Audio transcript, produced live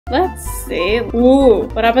Let's see. Ooh,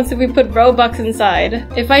 what happens if we put Robux inside?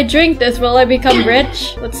 If I drink this, will I become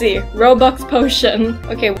rich? Let's see. Robux potion.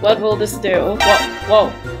 Okay, what will this do? Whoa,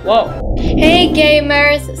 whoa. Hey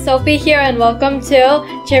gamers, Sophie here and welcome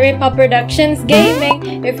to Cherry Pop Productions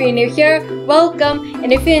Gaming. If you're new here, welcome,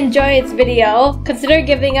 and if you enjoy this video, consider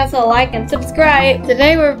giving us a like and subscribe.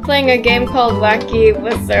 Today we're playing a game called Wacky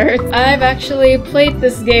Wizards. I've actually played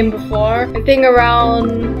this game before. I think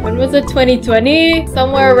around, when was it, 2020?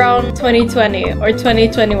 Somewhere around 2020 or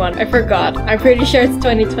 2021. I forgot. I'm pretty sure it's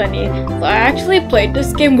 2020. So I actually played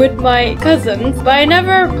this game with my cousins, but I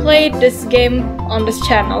never played this game on this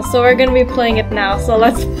channel, so we're gonna be playing it now. So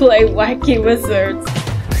let's play Wacky Wizards.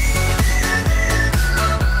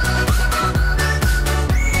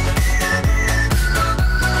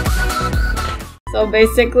 So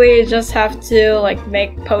basically you just have to like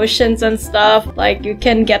make potions and stuff. Like you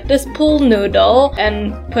can get this pool noodle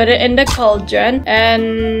and put it in the cauldron,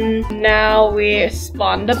 and now we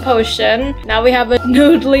spawn the potion. Now we have a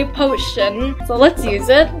noodly potion. So let's use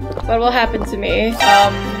it. What will happen to me?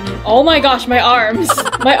 Oh my gosh, my arms!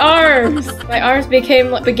 My arms! My arms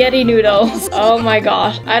became like spaghetti noodles. Oh my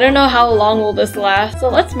gosh. I don't know how long will this last. So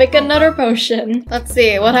let's make another potion. Let's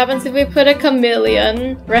see. What happens if we put a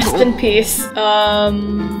chameleon? Rest in peace.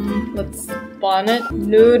 Let's spawn it.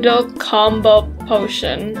 Noodle combo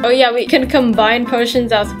potion. Oh yeah, we can combine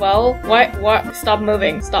potions as well. What? Stop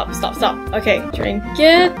moving. Stop. Okay, drink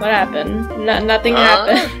it. What happened? Nothing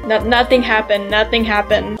happened. Nothing happened. Nothing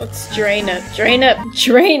happened. Let's drain it. Drain it.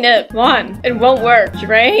 Drain it. Come on. It won't work.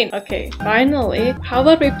 Drain. Okay, finally. How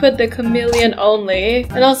about we put the chameleon only?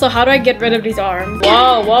 And also, how do I get rid of these arms?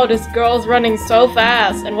 Whoa, this girl's running so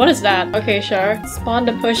fast. And what is that? Okay, sure. Spawn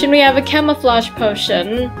the potion. We have a camouflage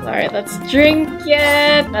potion. Alright, let's drink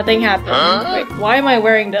it. Nothing happened. Wait, why am I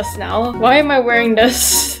wearing this now? Why am I wearing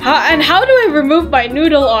this? How do I remove my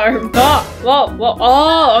noodle arm? Whoa.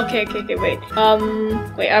 Oh, okay, wait.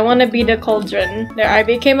 Wait, I want to be the cauldron. There, I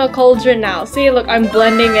became a cauldron now. See, look, I'm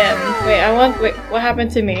blending in. Wait, what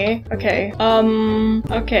happened to me? Okay,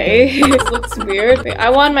 okay. This looks weird. Wait, I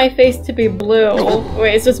want my face to be blue.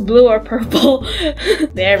 Wait, is this blue or purple?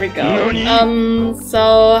 There we go.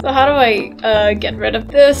 So how do I, get rid of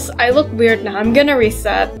this? I look weird now. I'm gonna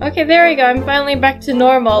reset. Okay, there we go. I'm finally back to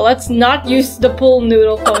normal. Let's not use the pool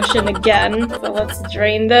noodle potion again. So let's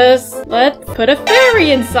drain this. Let's put a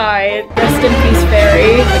fairy inside. Rest in peace,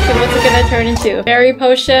 fairy. Okay, what's it gonna turn into? Fairy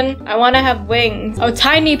potion. I want to have wings. Oh,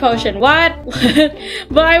 tiny potion. What?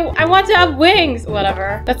 But I want to have wings.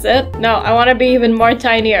 Whatever. That's it. No, I want to be even more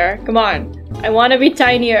tinier. Come on. I want to be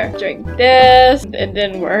tinier. Drink this. It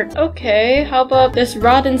didn't work. Okay, how about this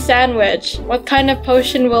rotten sandwich? What kind of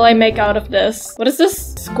potion will I make out of this? What is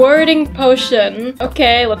this? Squirting potion.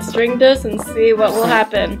 Okay, let's drink this and see what will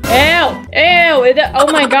happen. Ew!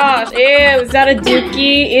 Oh my gosh. Ew, is that a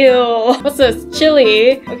dookie? Ew. What's this?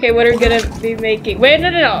 Chili. Okay, what are we gonna be making? Wait,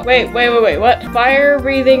 no. Wait. What? Fire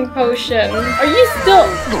breathing potion. Are you still?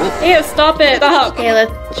 Ew, stop it. Stop. Okay,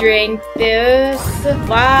 let's drink this.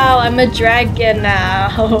 Wow, I'm a dragon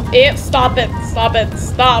now. Ew, stop it.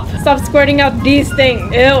 Stop squirting out these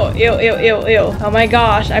things. Ew. Oh my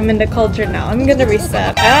gosh, I'm in the cauldron now. I'm gonna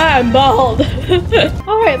reset. I'm bald.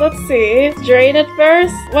 Alright, let's see. Drain it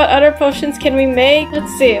first. What other potions can we make?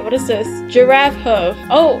 Let's see. What is this? Giraffe hoof.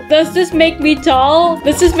 Oh, does this make me tall?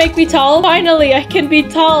 Finally, I can be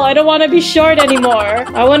tall. I don't want to be short anymore.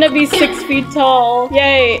 I want to be 6 feet tall.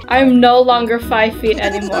 Yay. I'm no longer 5 feet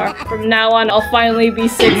anymore. From now on, I'll finally be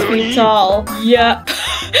 6 feet tall. Yeah.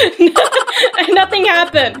 Nothing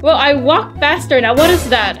happened. Well, I walk faster now. What is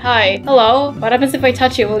that? Hi. Hello. What happens if I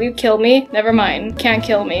touch you? Will you kill me? Never mind. Can't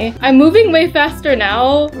kill me. I'm moving way faster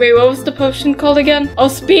now. Wait, what was the potion called again? Oh,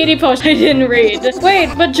 speedy potion. I didn't read.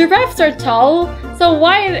 Wait, but giraffes are tall. So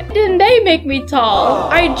why didn't they make me tall?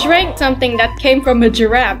 I drank something that came from a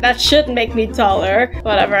giraffe. That should make me taller.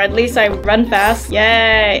 Whatever, at least I run fast.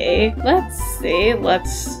 Yay. Let's see.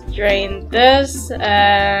 Let's drain this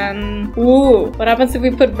and... Ooh, what happens if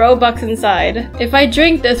we put Robux inside? If I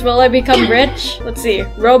drink this, will I become rich? Let's see.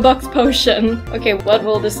 Robux potion. Okay, what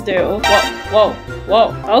will this do? Whoa.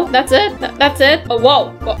 Oh, that's it? That's it? Oh,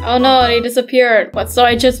 whoa. Oh no, they disappeared. What, so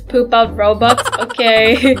I just poop out Robux?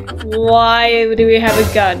 Okay. Why do we have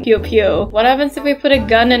a gun? Pew pew. What happens if we put a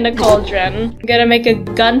gun in the cauldron? I'm gonna make a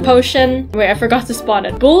gun potion. Wait, I forgot to spawn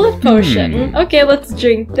it. Bullet potion. Okay, let's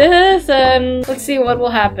drink this and let's see what will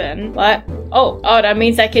happen. What? Oh, that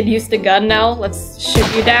means I could use the gun now. Let's shoot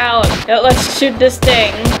you down. Let's shoot this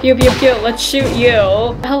thing. Pew, pew, pew. Let's shoot you.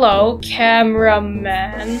 Hello,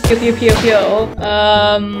 cameraman. Pew, pew, pew, pew.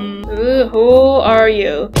 Who are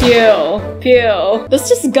you? Pew, pew. Does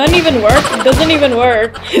this gun even work? It doesn't even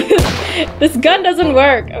work. This gun doesn't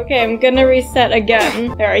work. Okay, I'm gonna reset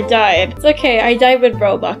again. There, I died. It's okay. I died with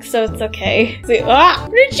Roblox, so it's okay. See, where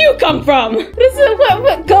did you come from? What is it?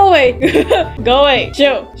 What? Go away. Go away.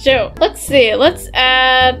 Shoot. Let's see. Let's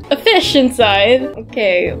add a fish inside.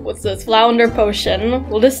 Okay, what's this? Flounder potion.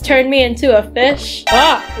 Will this turn me into a fish?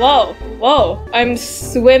 Whoa. I'm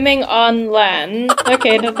swimming on land.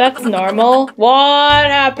 Okay, that's normal. What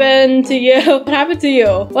happened to you? What happened to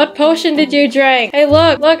you? What potion did you drink? Hey,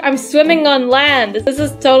 look, I'm swimming on land. This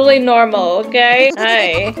is totally normal, okay?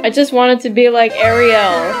 Hi. I just wanted to be like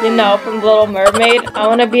Ariel, you know, from Little Mermaid. I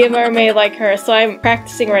want to be a mermaid like her, so I'm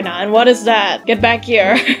practicing right now. And what is that? Get back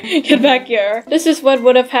here. Get back here. This is what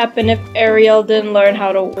would have happened if Ariel didn't learn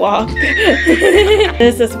how to walk.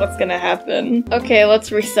 This is what's gonna happen. Okay,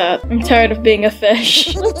 let's reset. I'm tired of being a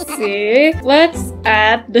fish. Let's see. Let's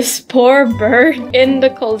add this poor bird in the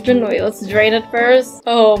cauldron. Wait, let's drain it first.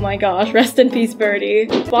 Oh my gosh. Rest in peace, birdie.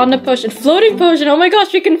 Spawn a potion. Floating potion. Oh my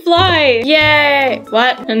gosh, we can fly. Yay.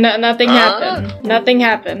 What? Nothing happened. Nothing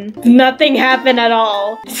happened. Nothing happened at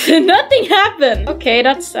all. Nothing happened. Okay,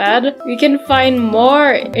 that's sad. We can find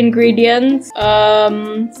more ingredients.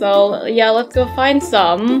 So yeah, let's go find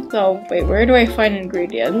some. So wait, where do I find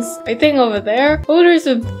ingredients? I think over there. Oh, there's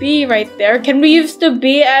a bee right there. Can we use the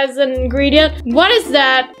bee as an ingredient? What is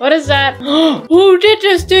that? What is that? Who did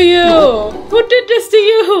this to you? Who did this to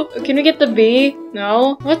you? Can we get the bee?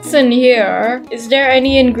 No? What's in here? Is there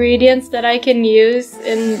any ingredients that I can use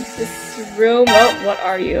in this room? Oh, what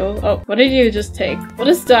are you? Oh, what did you just take? What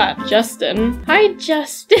is that? Justin. Hi,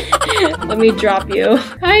 Justin. Let me drop you.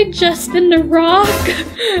 Hi, Justin the Rock.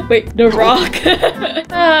 Wait, the Rock.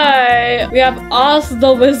 Hi. We have Oz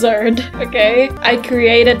the Wizard. Okay. I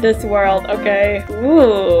created this world. Okay.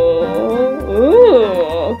 Ooh.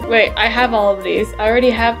 Wait, I have all of these. I already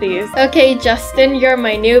have these. Okay, Justin, you're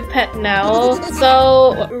my new pet now.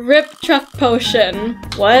 So, rip truck potion.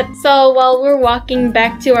 What? So, while we're walking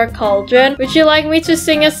back to our cauldron, would you like me to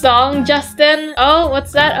sing a song, Justin? Oh,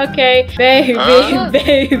 what's that? Okay. Baby. Oh,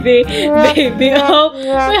 wait,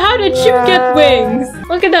 how did you get wings?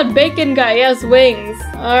 Look at that bacon guy. He has wings.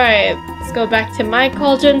 Alright. Let's go back to my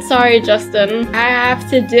cauldron. Sorry, Justin. I have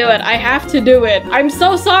to do it. I have to do it. I'm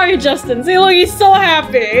so sorry, Justin. See, look, he's so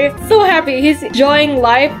happy. So happy. He's enjoying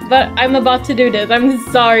life, but I'm about to do this. I'm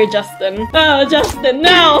sorry, Justin. Oh, Justin,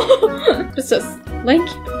 no. This is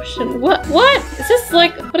Lanky potion. What? Is this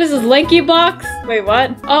like, what is this, Lanky box? Wait,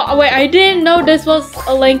 what? Oh, wait, I didn't know this was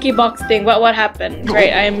a Lanky box thing. What happened?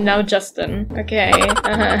 Great, I am now Justin. Okay.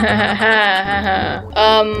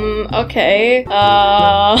 Okay.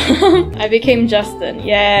 I became Justin.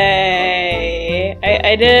 Yay.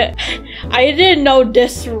 I didn't know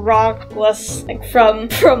this rock was like from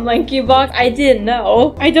Lanky Box. I didn't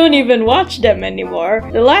know. I don't even watch them anymore.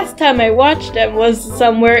 The last time I watched them was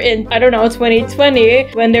somewhere in, I don't know, 2020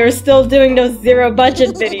 when they were still doing those zero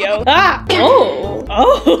budget videos. Oh.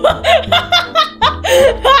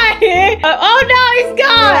 Hi! Oh no, he's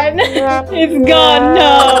gone! He's gone,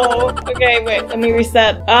 no! Okay, wait, let me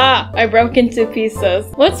reset. I broke into pieces.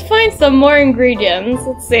 Let's find some more ingredients.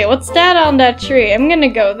 Let's see, what's that on that tree? I'm gonna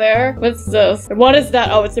go there. What's this? What is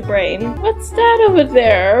that? Oh, it's a brain. What's that over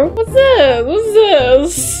there? What's this? What's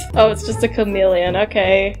this? Oh, it's just a chameleon,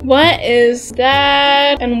 okay. What is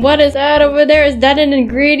that? And what is that over there? Is that an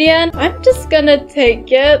ingredient? I'm just gonna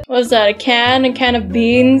take it. What is that? A can of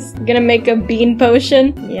beans? I'm gonna make a bean potion.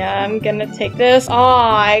 Yeah, I'm gonna take this. Oh,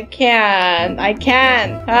 I can't.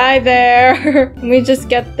 Hi there. Let me just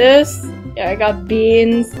get this. Yeah, I got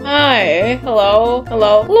beans. Hi. Hello,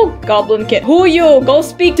 goblin kid. Who are you? Go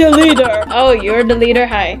speak to leader. Oh, you're the leader.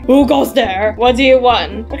 Hi. Who goes there? What do you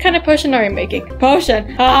want? What kind of potion are you making?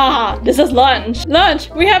 Potion. This is lunch. Lunch.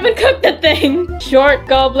 We haven't cooked the thing. Short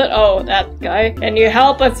goblet. Oh, that guy. Can you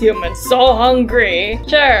help us humans? So hungry.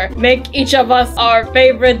 Sure. Make each of us our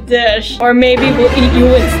favorite dish. Or maybe we'll eat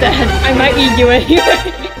you instead. I might eat you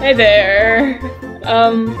anyway. Hey there.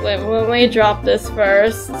 Let me drop this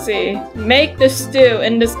first. Let's see. Make the stew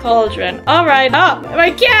in this cauldron. Alright.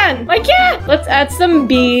 I can! Let's add some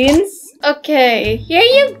beans. Okay, here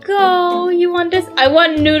you go. You want this? I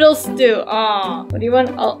want noodle stew. Aw, what do you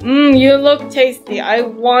want? Oh, you look tasty. I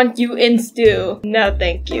want you in stew. No,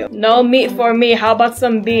 thank you. No meat for me. How about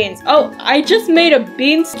some beans? Oh, I just made a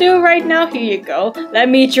bean stew right now. Here you go. Let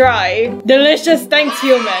me try. Delicious. Thanks,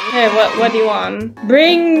 human. Hey, what do you want?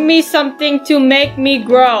 Bring me something to make me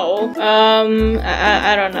grow.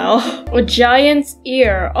 I don't know. A giant's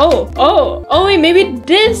ear. Oh, wait, maybe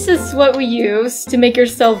this is what we use to make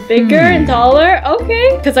yourself bigger and taller.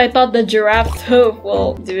 Okay, because I thought the giraffe's hoof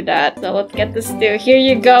will do that. So let's get the stew. Here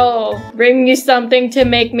you go. Bring me something to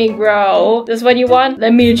make me grow. This what you want?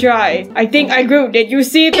 Let me try. I think I grew. Did you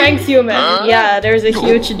see? Thanks, human. Yeah, there's a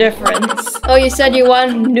huge difference. Oh, you said you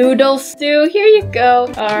want noodle stew? Here you go.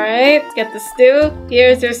 Alright, get the stew.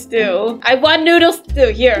 Here's your stew. I want noodle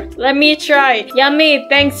stew. Here, let me try. Yummy.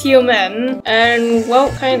 Thanks, human. And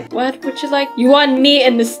what would you like? You want meat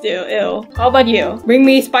in the stew. Ew. How about you? Bring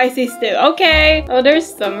me spicy stew. Okay. Oh, there's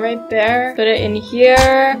some right there. Put it in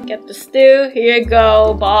here. Get the stew. Here you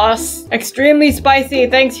go, boss. Extremely spicy.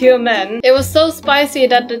 Thanks, human. It was so spicy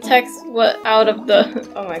that the text was out of the...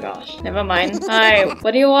 Oh my gosh. Never mind. Hi.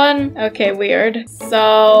 What do you want? Okay, weird.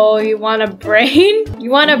 So, you want a brain? You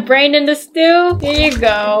want a brain in the stew? Here you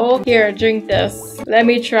go. Here, drink this. Let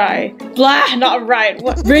me try. Blah, not right.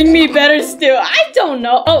 What? Bring me better stew. I don't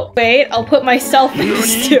know. Oh, wait. I'll put myself in the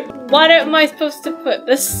stew. What am I supposed to put?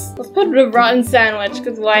 This? Let's put the rotten sandwich,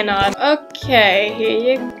 because why not? Okay, here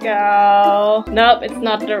you go. Nope, it's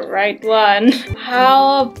not the right one.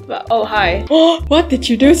 How about... Oh, hi. What did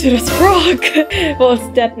you do to this frog? Well, it's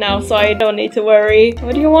dead now, so I don't need to worry.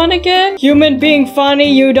 What do you want again? Human being funny,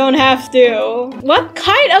 you don't have to. What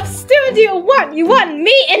kind of stew do you want? You want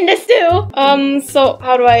meat in the stew? So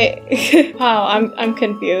how do I... Wow, I'm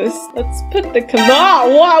confused. Let's put the...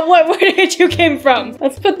 Where did you came from?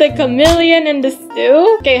 Let's put the chameleon in the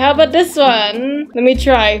stew. Okay, how about this one? Let me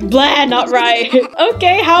try. Blah, not right.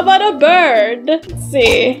 Okay, how about a bird? Let's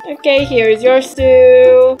see. Okay, here's your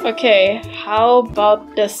stew. Okay, how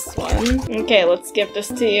about this one? Okay, let's give this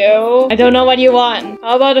to you. I don't know what you want.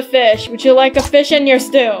 How about a fish? Would you like a fish in your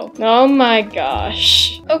stew? Oh my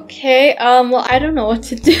gosh. Okay, well, I don't know what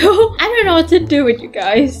to do. I don't know what to do with you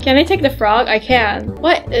guys. Can I take the frog? I can.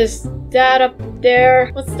 What is that up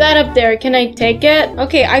there? What's that up there? Can I take it?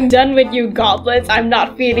 Okay, I'm done with you goblins. I'm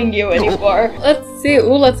not feeding you anymore. Let's see.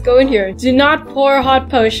 Ooh, let's go in here. Do not pour hot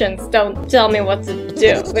potions. Don't tell me what to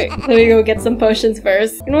do. Wait, let me go get some potions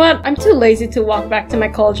first. You know what? I'm too lazy to walk back to my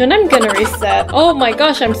cauldron. I'm gonna reset. Oh my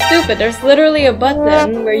gosh, I'm stupid. There's literally a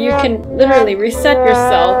button where you can literally reset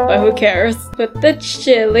yourself, but who cares? Put the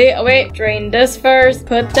chili. Oh wait, drain this first.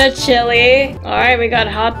 Put the chili. Alright, we got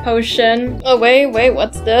hot potion. Oh wait,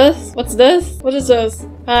 what's this? What's this? What is this?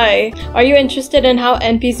 Hi, are you interested in how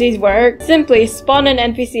NPCs work? Simply spawn an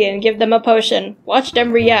NPC and give them a potion. Watch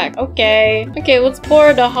them react. Okay. Okay, let's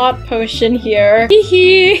pour the hot potion here.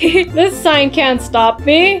 Hee. This sign can't stop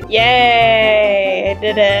me. Yay, I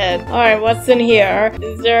did it. Alright, what's in here?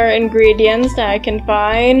 Is there ingredients that I can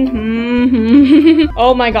find?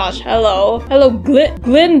 Oh my gosh, hello. Hello,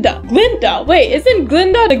 Glinda. Glinda, wait, isn't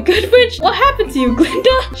Glinda the good witch? What happened to you,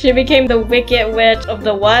 Glinda? She became the wicked witch of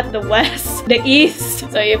the what? The west? The east?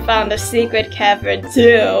 So you found a secret cavern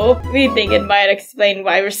too. We think it might explain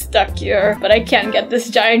why we're stuck here, but I can't get this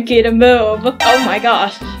giant key to move. Oh my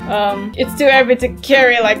gosh. It's too heavy to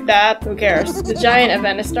carry like that. Who cares? The giant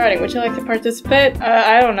event is starting. Would you like to participate?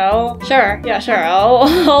 I don't know. Sure. Yeah, sure.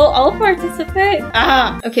 I'll participate.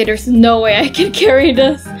 Ah. Okay, there's no way I can carry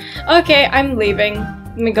this. Okay, I'm leaving.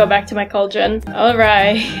 Let me go back to my cauldron.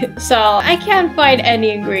 Alright. So, I can't find any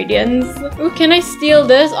ingredients. Ooh, can I steal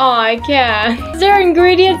this? Oh, I can. Is there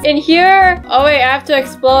ingredients in here? Oh wait, I have to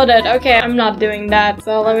explode it. Okay, I'm not doing that.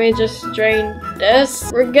 So, let me just drain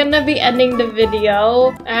this. We're gonna be ending the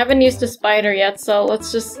video. I haven't used the spider yet, so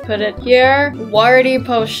let's just put it here. Warty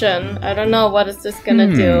potion. I don't know what is this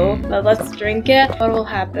gonna do. But let's drink it. What will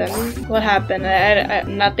happen? What happened?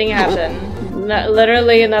 Nothing happened.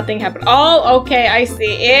 Literally nothing happened. Oh, okay, I see.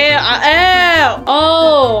 Ew, ew.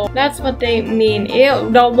 Oh, that's what they mean. Ew.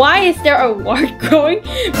 Now, why is there a wart growing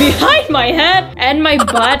behind my head and my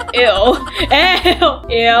butt? Ew.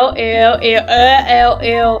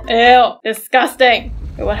 Ew. Disgusting.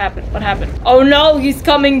 Wait, what happened? What happened? Oh no, he's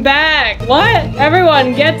coming back. What?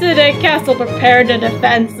 Everyone, get to the castle. Prepare the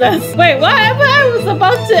defenses. Wait, what? I was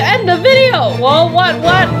about to end the video. Whoa, what? Whoa,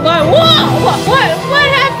 what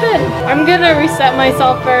happened? happened? I'm gonna reset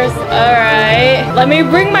myself first. Alright. Let me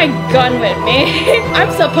bring my gun with me.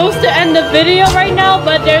 I'm supposed to end the video right now,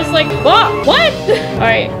 but there's like, what?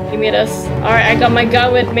 Alright, give me this. Alright, I got my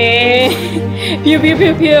gun with me. Pew, pew,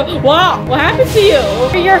 pew, pew. Wow, what happened to you?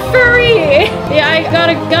 You're furry. Yeah, I got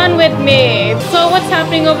a gun with me. So what's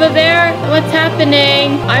happening over there? What's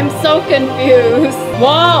happening? I'm so confused.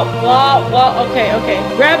 Whoa. Okay.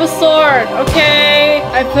 Grab a sword. Okay.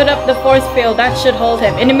 I put up the force field. That should hold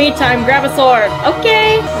him. In the meantime, grab a sword.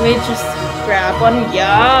 Okay. Let me just grab one.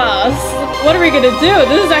 Yes. What are we gonna do?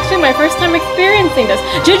 This is actually my first time experiencing this.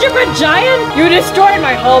 Gingerbread giant? You destroyed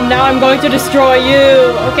my home. Now I'm going to destroy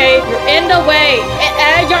you. Okay? You're in the way.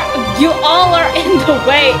 You all are in the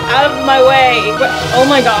way. Out of my way. Oh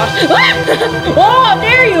my gosh. Oh,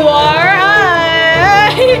 there you are.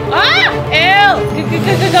 Hi. Ew.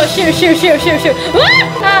 Go. Shoot.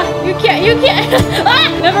 You can't.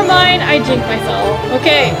 Never mind. I jinked myself.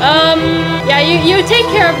 Okay. Yeah, you take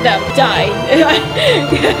care of them. Die.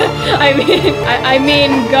 I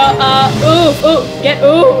mean, go, get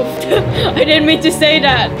oofed. I didn't mean to say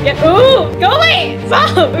that. Get oofed. Go away.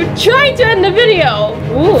 Stop. I'm trying to end the video.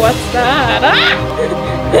 Ooh, what's that?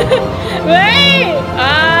 Wait.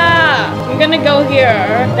 I'm gonna go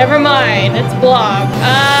here. Never mind. It's blocked.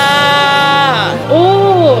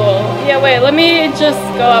 Ooh. Yeah, wait. Let me just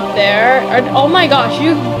go up there. Oh my gosh,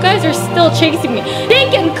 you guys are still chasing me. They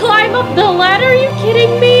can climb up the ladder. Are you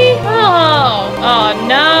kidding me? Oh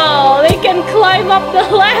no. They can climb up the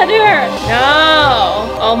ladder. No.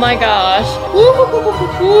 Oh my gosh.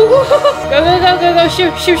 Go.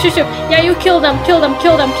 Shoot. Yeah, you kill them.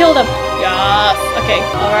 Yes. Okay.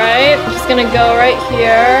 Alright. I'm just gonna go right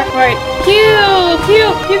here. Alright. Pew.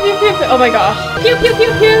 Oh my gosh. Pew.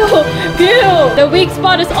 The weak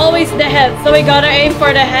spot is always the head, so we gotta aim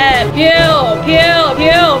for the head. Pew.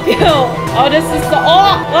 Oh, this is so...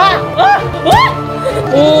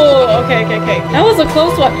 Oh, okay. That was a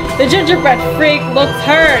close one. The gingerbread freak looks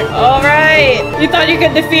hurt. Alright. You thought you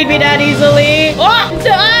could defeat me that easily? Oh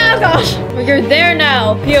gosh. Well, you're there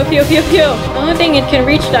now. Pew. I don't think it can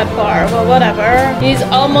reach that far. Well, whatever. He's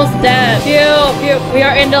almost dead. Pew. We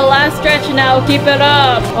are in the last stretch now. Keep it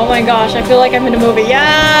up. Oh my gosh. I feel like I'm in a movie.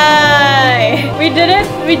 Yay. We did it.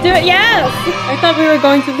 We do it. Yes. I thought we were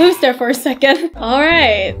going to lose there for a second.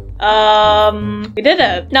 Alright. We did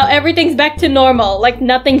it. Now everything's back to normal, like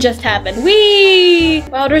nothing just happened. Whee!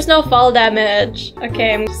 Wow, there's no fall damage.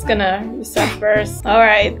 Okay, I'm just gonna reset first.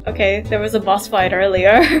 Alright, okay, there was a boss fight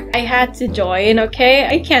earlier. I had to join, okay?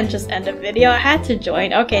 I can't just end the video, I had to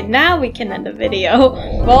join. Okay, now we can end the video.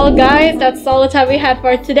 Well guys, that's all the time we had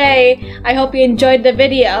for today. I hope you enjoyed the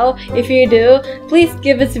video. If you do, please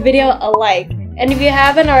give this video a like. And if you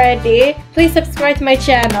haven't already, please subscribe to my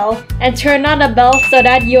channel and turn on the bell so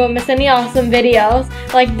that you won't miss any awesome videos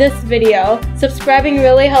like this video. Subscribing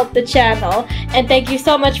really helped the channel, and thank you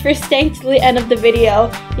so much for staying till the end of the video.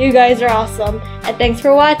 You guys are awesome, and thanks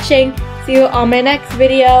for watching. See you on my next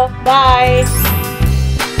video. Bye!